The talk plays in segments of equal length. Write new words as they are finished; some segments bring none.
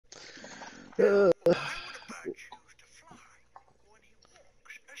Uh,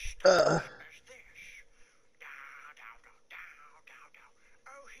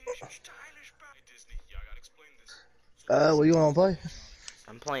 uh, what do you want to play?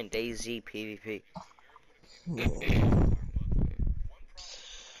 I'm playing DayZ PvP.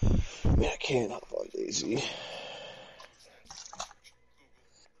 Man, I can't hop on Daisy.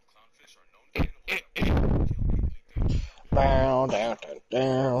 Down, down,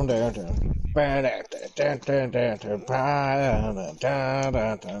 down, down, down. Down, down, down, down, down,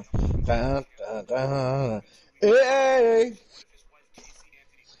 down, down, down, down. Hey,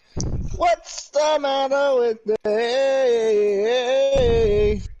 what's the matter with me?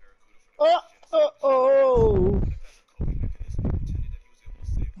 Oh, oh, oh.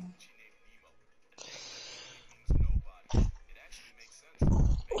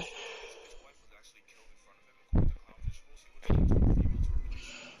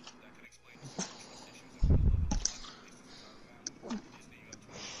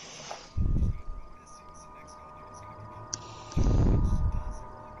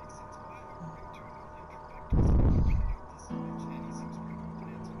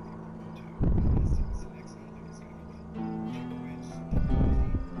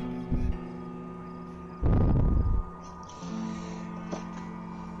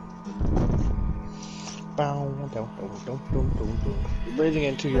 Breathing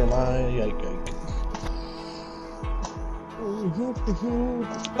into your mind, yike, yike.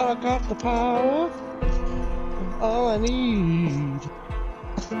 I got the power, all I need.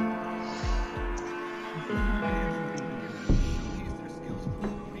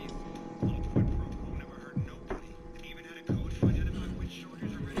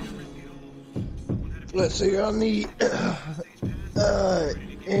 Let's see, on the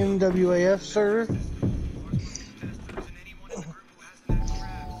MWAF server.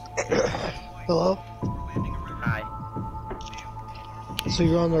 Hello? Hi. So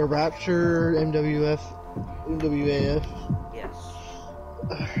you're on the Rapture MWF, MWAF? Yes.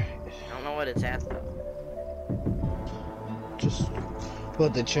 I don't know what it's at though. Just,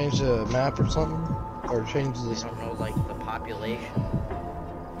 what, they changed the map or something? Or changed I this? don't know, like, the population.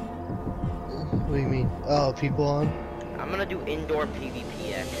 What do you mean? Oh, people on? I'm gonna do indoor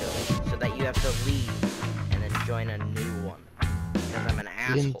PvP actually, so that you have to leave and then join a new one. Because I'm an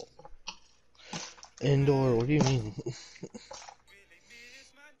asshole. Indoor, what do you mean?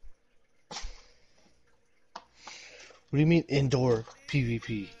 What do you mean indoor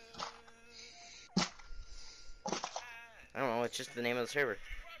PvP? I don't know, it's just the name of the server.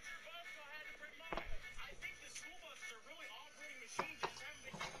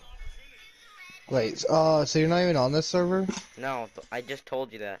 Wait, so you're not even on this server? No, I just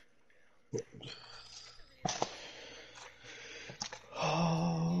told you that.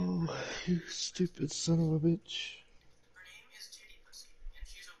 Oh, you stupid son of a bitch.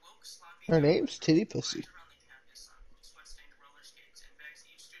 Her name's Titty Pussy.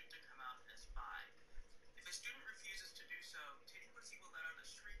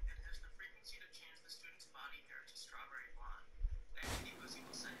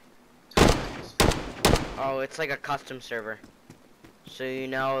 Oh, it's like a custom server. So you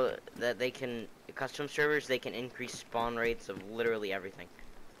know that they can, custom servers, they can increase spawn rates of literally everything.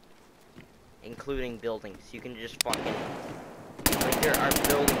 Including buildings. You can just fucking, like there are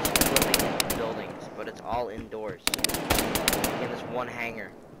buildings flipping into buildings, but it's all indoors. In this one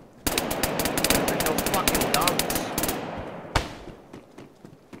hangar. There's no fucking guns.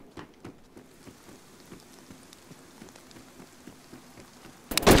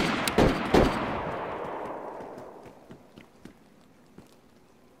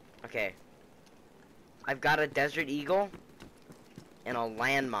 Okay. I've got a Desert Eagle and a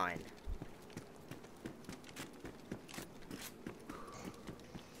landmine.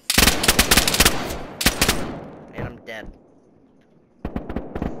 And I'm dead.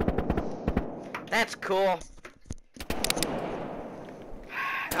 That's cool.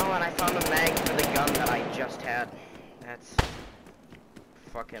 Oh, and I found a mag for the gun that I just had. That's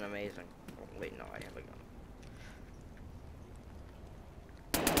fucking amazing. Oh, wait, no, I have a gun.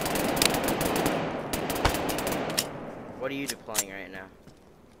 What are you deploying right now?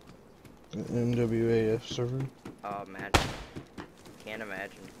 MWAF server. Oh, imagine. Can't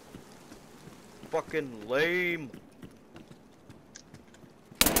imagine. Fucking lame.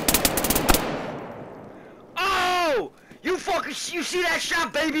 Oh! You fucking, you see that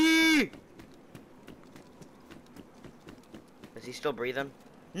shot, baby? Is he still breathing?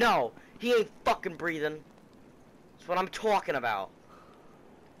 No, he ain't fucking breathing. That's what I'm talking about.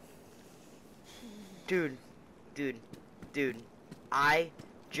 Dude, I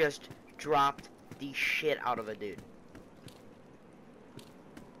just dropped the shit out of a dude.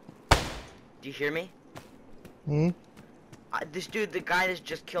 Do you hear me? Hmm? This dude, the guy that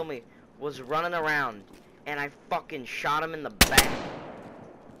just killed me, was running around, and I fucking shot him in the back.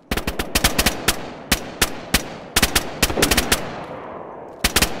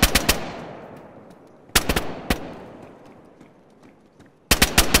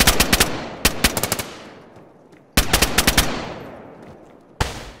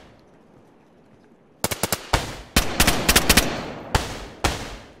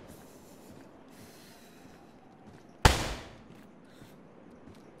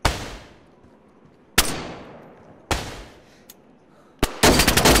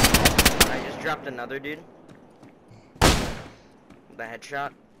 Dropped another dude. The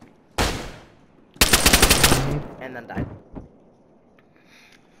headshot. And then died.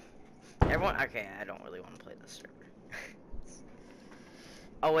 Everyone, okay, I don't really want to play this server.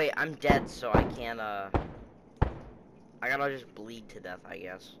 Oh wait, I'm dead, so I can't, I gotta just bleed to death, I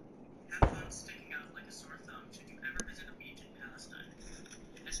guess. Have fun sticking out like a sore thumb should you ever visit a beach in Palestine.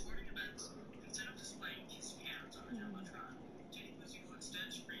 At sporting events, instead of displaying kissed hands on the Jumbotron, JD Pussy will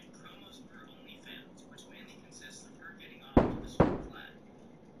instead screen promos for OnlyFans, which mainly consists of her getting off to the super flat.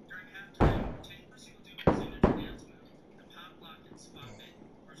 During halftime, JD Pussy will do her signature dance move, the pop lock and swap it,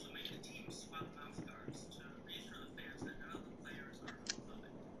 or she'll make the team swap mouth guards to reassure the fans that none of the players are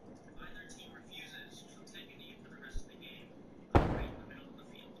homophobic. If either team refuses, she'll take a knee for the rest of the game, right in the middle of the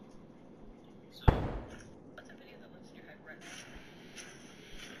field. So, what's a video that lives in your head right now?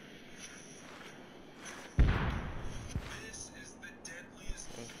 This is the deadliest.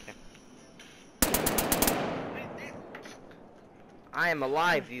 Okay. I am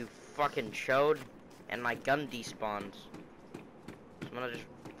alive, you fucking chode, and my gun despawns. So I'm gonna just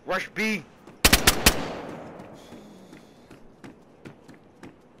rush B.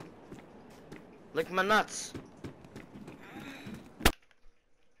 Lick my nuts.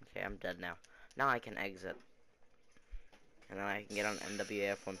 Okay, I'm dead now. Now I can exit. And then I can get on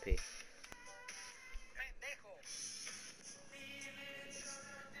NWA F1P.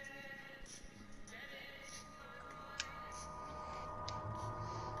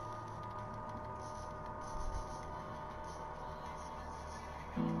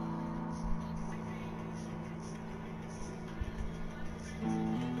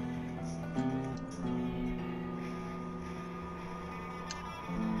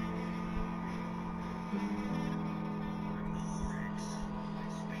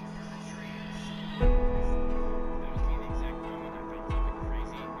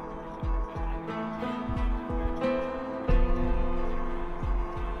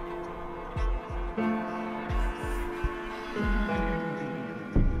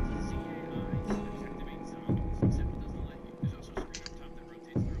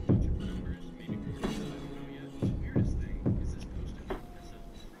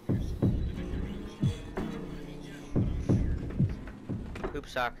 Poop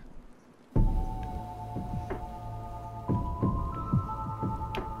sock.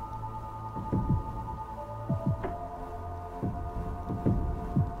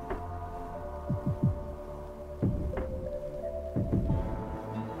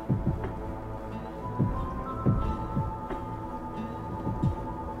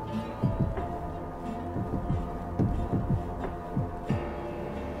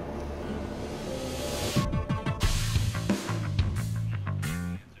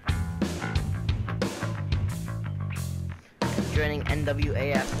 Joining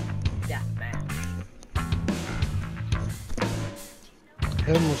NWAF Deathmatch.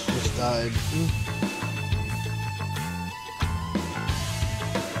 I almost just died.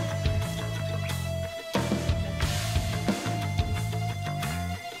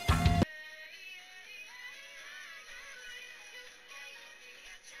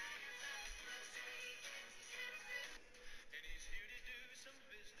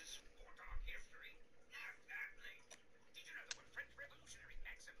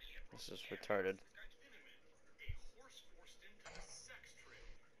 This is retarded.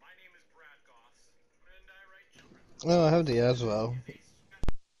 Oh, I have the as well.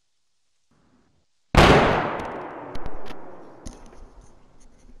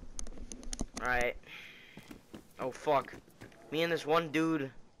 Alright. Oh fuck. Me and this one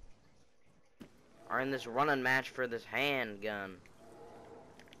dude are in this running match for this handgun.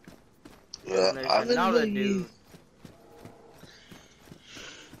 And there's another dude.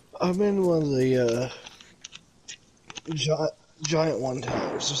 I'm in one of the giant one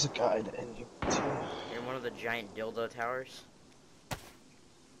towers. There's a guide in here too. You're in one of the giant dildo towers? Do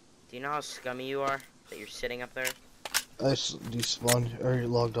you know how scummy you are that you're sitting up there? I despawned or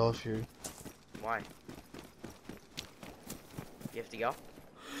logged off here. Why? You have to go?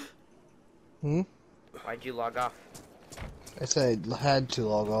 Hmm? Why'd you log off? I said I had to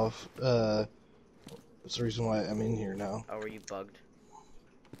log off. That's the reason why I'm in here now. Oh, were you bugged?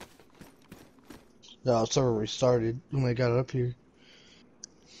 No, server restarted when I got up here.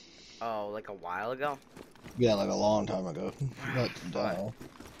 Oh, like a while ago? Yeah, like a long time ago. Not now.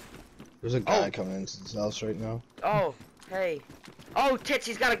 There's a guy Oh. coming into this house right now. Oh, hey. Oh, Tits,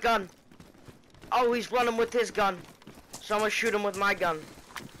 he's got a gun. Oh, he's running with his gun. So I'm gonna shoot him with my gun.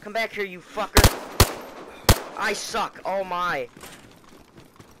 Come back here, you fucker. I suck. Oh my.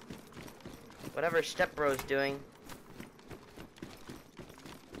 Whatever Step Bro's doing.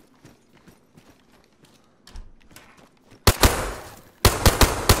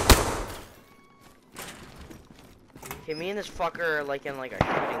 Okay, me and this fucker are like in like a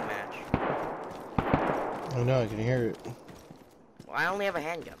shooting match. Oh no, I can hear it. Well, I only have a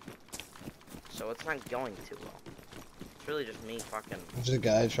handgun. So it's not going too well. It's really just me fucking There's a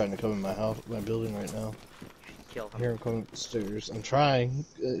guy trying to come in my house, my building right now. kill I him. hear him coming up the stairs. I'm trying.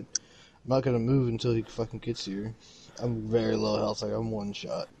 I'm not gonna move until he fucking gets here. I'm very low health, like I'm one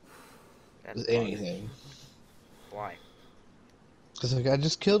shot. That's With bugged. anything. Why? Cause like, I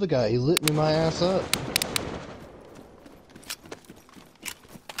just killed a guy, he lit me my ass up.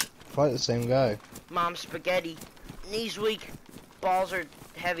 Probably the same guy. Mom spaghetti. Knees weak. Balls are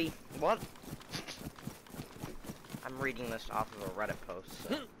heavy. What? I'm reading this off of a Reddit post.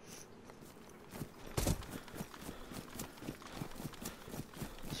 So.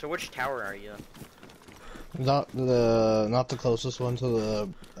 So which tower are you in? Not the closest one to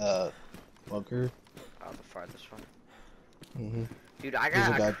the bunker. Oh, the farthest one. Mhm. Dude, I There's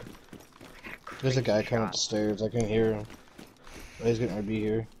got a guy. There's a guy crazy coming up shot. the stairs. I can hear him. Oh, he's getting ready to be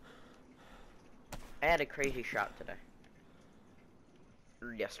here. I had a crazy shot today.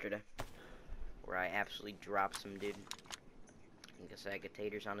 Or yesterday. Where I absolutely dropped some dude. I guess I get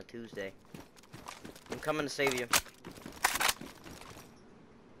taters on a Tuesday. I'm coming to save you.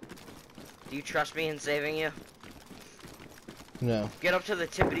 Do you trust me in saving you? No, Get up to the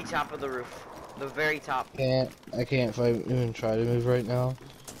tippity top of the roof. The very top. I can't if I even try to move right now.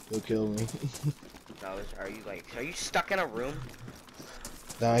 He'll kill me. Are you stuck in a room?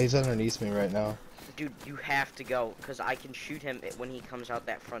 Nah, he's underneath me right now. Dude, you have to go, because I can shoot him when he comes out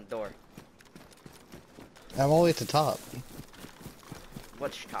that front door. I'm all the way at the top.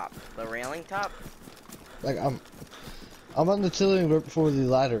 Which top? The railing top? Like I'm on the ceiling right before the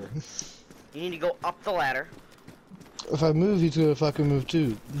ladder. You need to go up the ladder. If I move, he's gonna fucking move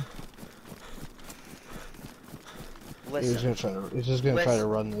too. Listen. He's just gonna try to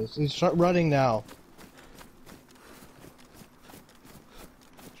run this. He's running now.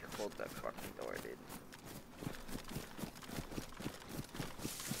 You hold that fucking door, dude.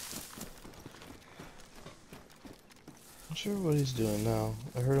 Not sure what he's doing now.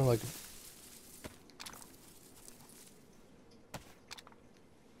 I heard him like.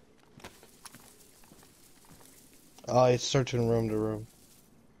 Oh, he's searching room to room.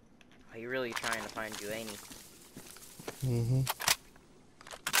 Are you really trying to find you, ain't he? Mm-hmm.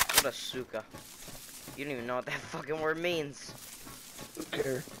 What a suka. You don't even know what that fucking word means. Who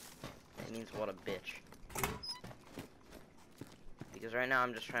cares? It means what a bitch. Because right now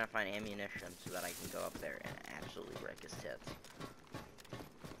I'm just trying to find ammunition so that I can go up there and absolutely wreck his tits.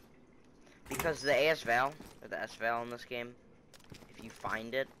 Because the AS-Val, or the S-Val in this game, if you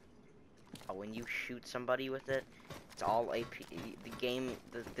find it, when you shoot somebody with it, it's all AP.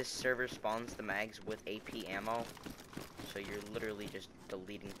 This server spawns the mags with AP ammo, so you're literally just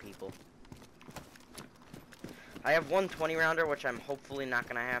deleting people. I have one 20 rounder, which I'm hopefully not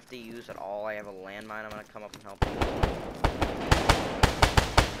gonna have to use at all. I have a landmine. I'm gonna come up and help you.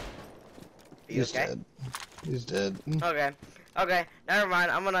 Are you He's okay? dead. He's dead. Okay. Okay. Never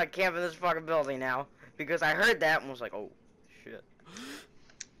mind. I'm gonna camp in this fucking building now because I heard that and was like, oh shit.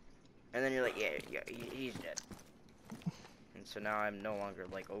 And then you're like, yeah, he's dead. And so now I'm no longer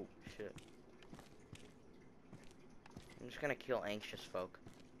like, oh shit. I'm just gonna kill anxious folk.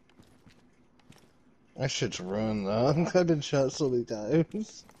 That shit's ruined though. I've been shot so many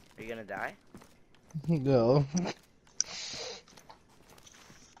times. Are you gonna die? No.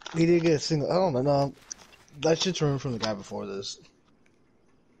 He didn't get a single. I don't know. No. That shit's ruined from the guy before this.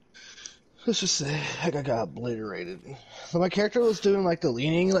 Let's just say I got obliterated. So my character was doing like the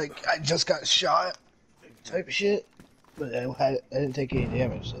leaning, like I just got shot type of shit, but I didn't take any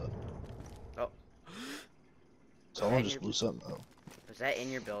damage so. Oh. Someone just blew something up. Was that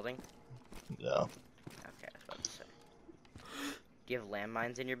in your building? Yeah. Okay, I was about to say. Do you have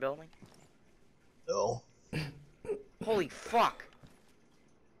landmines in your building? No. Holy fuck!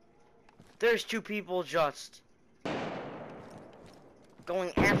 There's two people just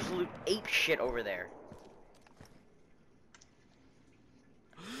going absolute ape shit over there.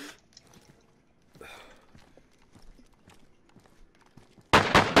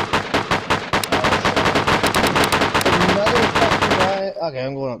 Another fucking guy. Okay,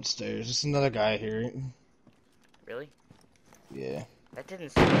 I'm going upstairs. There's another guy here. Really? Yeah. That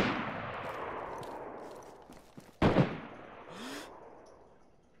didn't sound...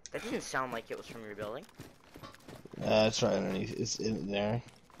 That didn't sound like it was from your building. It's right underneath. It's in there.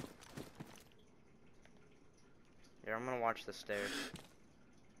 Here, I'm gonna watch the stairs.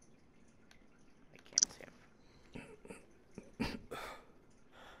 I can't see him.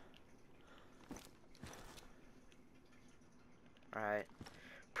 Alright.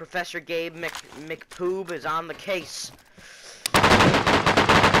 Professor Gabe McPoob is on the case.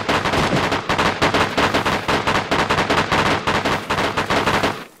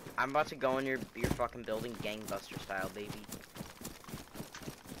 I'm about to go in your fucking building gangbuster style, baby.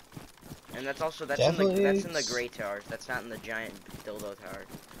 And that's also that's in the gray towers. That's not in the giant dildo tower.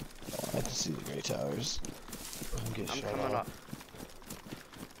 I can see the gray towers. I'm coming up.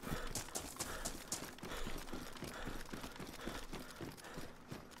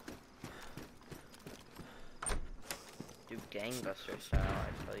 Dude, gangbuster style, I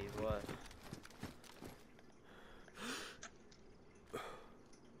tell you what.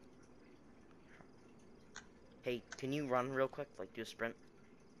 Hey, can you run real quick? Like, do a sprint?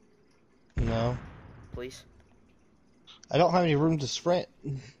 No. Please? I don't have any room to sprint.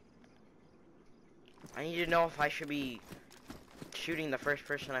 I need to know if I should be shooting the first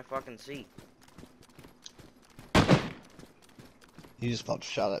person I fucking see. He just popped a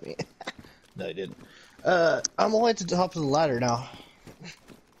shot at me. No, he didn't. I'm only at the top of the ladder now.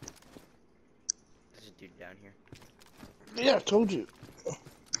 There's a dude down here. Yeah, I told you.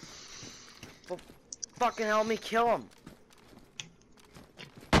 Well, fucking help me kill him.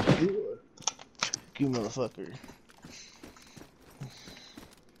 You motherfucker.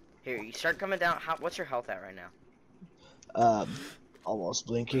 Here, you start coming down. What's your health at right now? Almost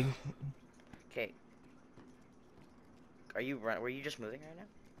blinking. Okay. Are you were you just moving right now?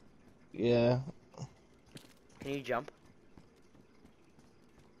 Yeah. Can you jump?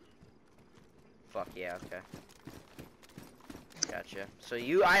 Fuck yeah, okay. Gotcha. So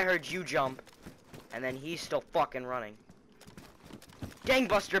I heard you jump, and then he's still fucking running.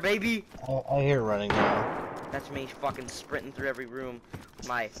 Gangbuster, baby! I hear running now. That's me fucking sprinting through every room.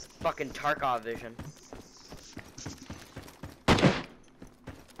 My fucking Tarkov vision.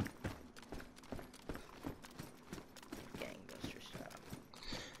 Gangbuster style.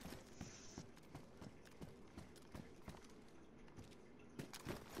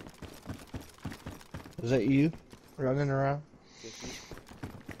 Is that you running around? Yeah, he's...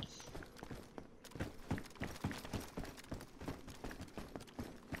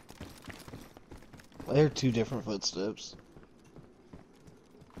 I hear two different footsteps.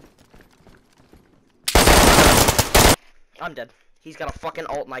 I'm dead. He's got a fucking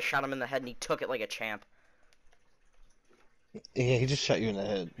ult and I shot him in the head and he took it like a champ. Yeah, he just shot you in the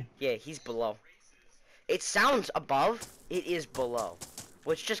head. Yeah, he's below. It sounds above, it is below.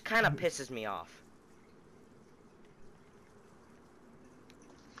 Which just kind of pisses me off.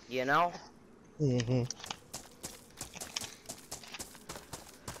 You know? Mm-hmm.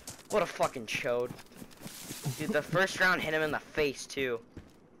 What a fucking chode. Dude, the first round hit him in the face, too.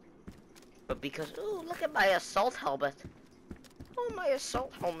 But because, ooh, look at my assault helmet. Oh, my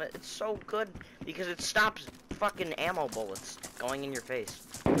assault helmet. It's so good because it stops fucking ammo bullets going in your face.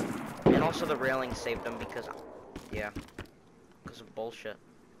 And also the railing saved him because, yeah, because of bullshit.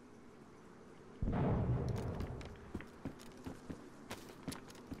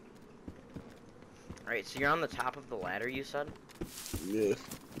 Alright, so you're on the top of the ladder, you said? Yeah.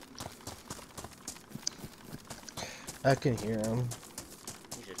 I can hear him.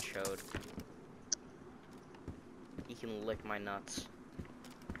 He's a chode. He can lick my nuts.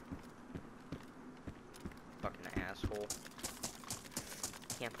 Fucking asshole.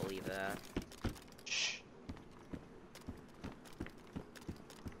 Can't believe that. Shh.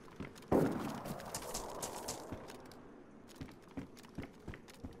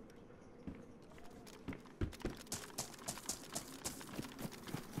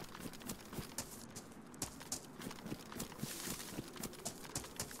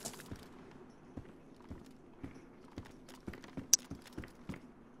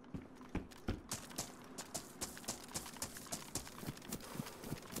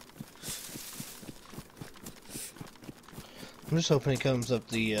 I'm just hoping he comes up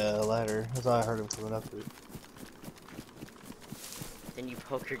the ladder. I thought I heard him coming up it. Then you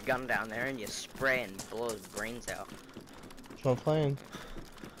poke your gun down there and you spray and blow his brains out. That's my plan.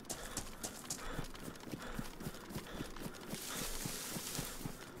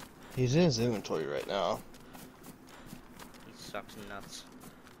 He's in his inventory right now. He sucks nuts.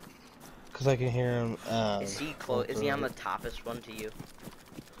 Cause I can hear him. Is he close? Is he on the toppest one to you?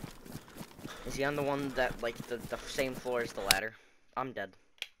 Is he on the one that, like, the same floor as the ladder? I'm dead.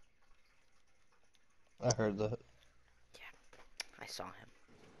 I heard that. I saw him.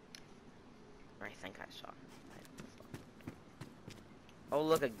 Or I think I saw him. Oh,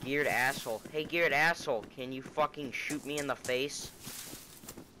 look, a geared asshole. Hey, geared asshole, can you fucking shoot me in the face?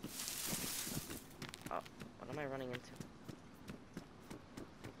 Oh, what am I running into?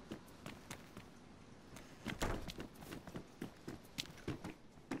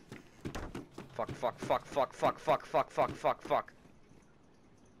 Fuck, fuck, fuck, fuck, fuck, fuck, fuck, fuck, fuck, fuck.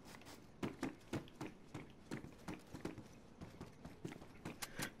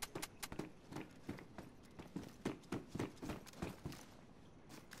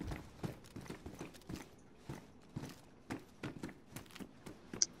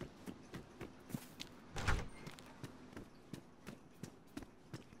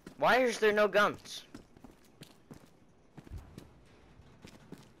 Why is there no guns?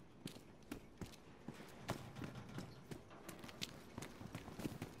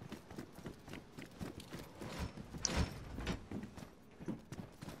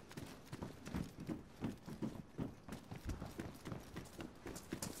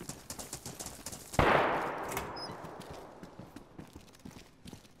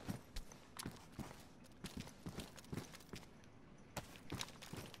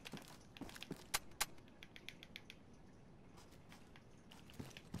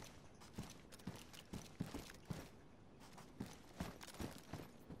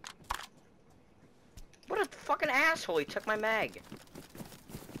 What a fucking asshole, he took my mag.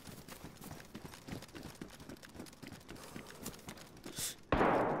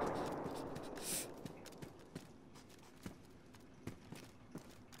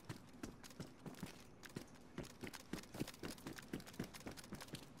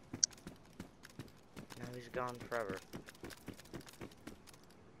 Now he's gone forever.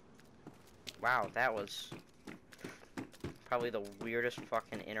 Wow, that was probably the weirdest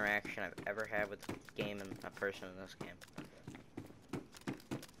fucking interaction I've ever had with a game and a person in this game.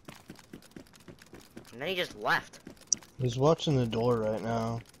 And then he just left. He's watching the door right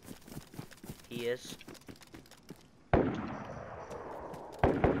now. He is. That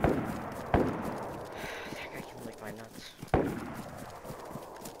guy can lick my nuts.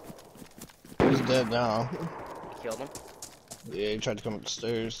 He's dead now. You killed him? Yeah, he tried to come up the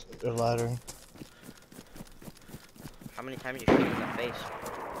stairs, the ladder. How many times did you shoot him in the face?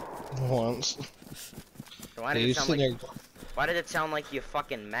 Once. So why Yeah, did it he's sound sitting like? there. Why did it sound like you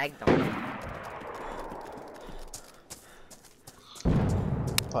fucking magged him?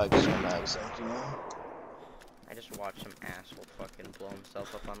 Probably because my mag's empty now. I just watched some asshole fucking blow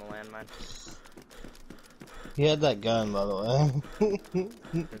himself up on the landmine. He had that gun, by the way.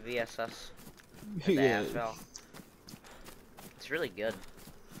 The VSS. The Yeah. AFL. It's really good.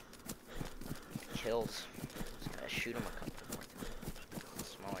 Kills. Just gotta shoot him a couple more times.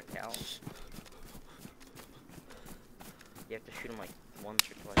 Smaller cows. You have to shoot him like once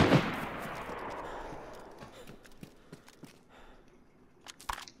or twice.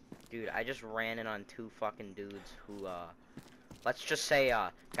 Dude, I just ran in on two fucking dudes who, let's just say,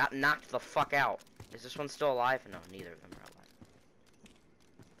 got knocked the fuck out. Is this one still alive? No, neither of them are alive.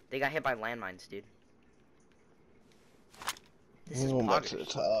 They got hit by landmines, dude. This He's is going back to the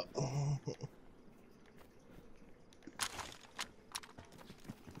poggers. top.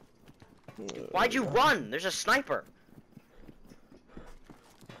 Why'd you run? There's a sniper.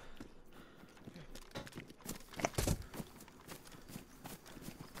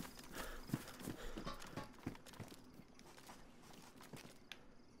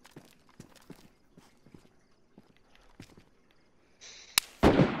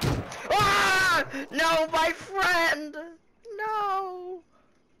 Ah! No, my friend! No!